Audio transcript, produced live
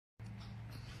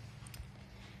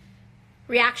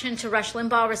reaction to Rush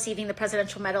Limbaugh receiving the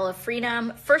Presidential Medal of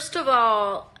Freedom. First of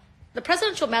all, the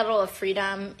Presidential Medal of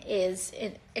Freedom is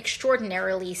an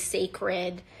extraordinarily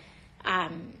sacred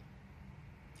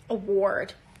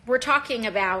award. We're talking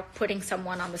about putting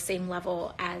someone on the same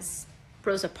level as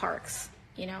Rosa Parks,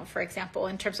 for example,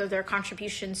 in terms of their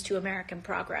contributions to American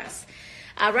progress.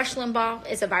 Rush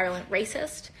Limbaugh is a virulent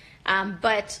racist,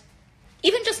 but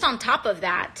even just on top of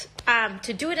that,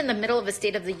 to do it in the middle of a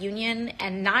State of the Union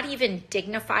and not even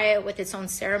dignify it with its own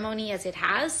ceremony as it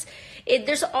has,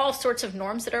 there's all sorts of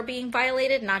norms that are being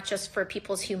violated, not just for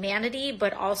people's humanity,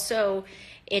 but also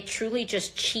it truly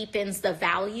just cheapens the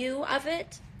value of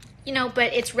it.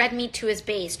 But it's red meat to his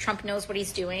base. Trump knows what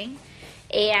he's doing,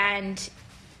 and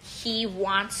he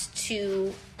wants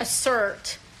to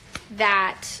assert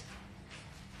that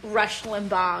Rush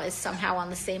Limbaugh is somehow on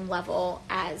the same level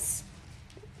as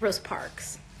Rosa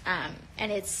Parks.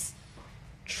 And it's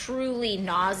truly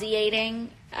nauseating.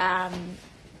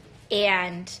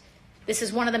 And this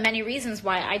is one of the many reasons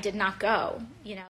why I did not go,